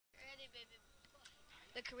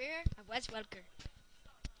The career of Wes Welker.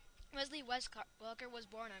 Wesley Welker was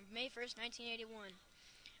born on May 1st, 1981.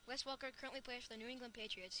 Wes Welker currently plays for the New England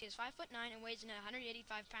Patriots. He is 5'9" and weighs in at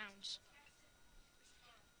 185 pounds.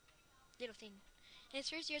 Little thing. In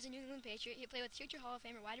his first year as a New England Patriot, he played with future Hall of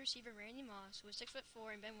Famer wide receiver Randy Moss, who was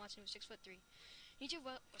 6'4", and Ben Watson, who was 6'3". Each of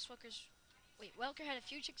Welker had a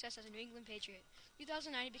huge success as a New England Patriot. In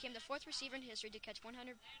 2009, he became the fourth receiver in history to catch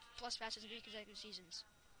 100-plus passes in 3 consecutive seasons.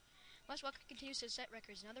 Wes Welker continues to set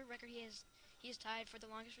records. Another record he is tied for the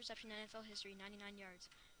longest reception in NFL history, 99 yards.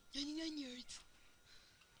 99 yards.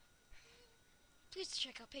 Please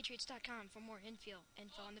check out Patriots.com for more info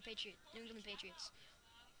on the New England Patriots.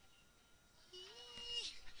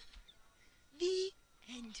 The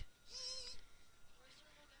end.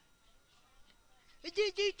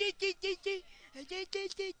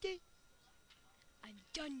 I'm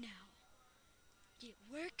done now. Get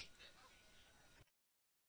work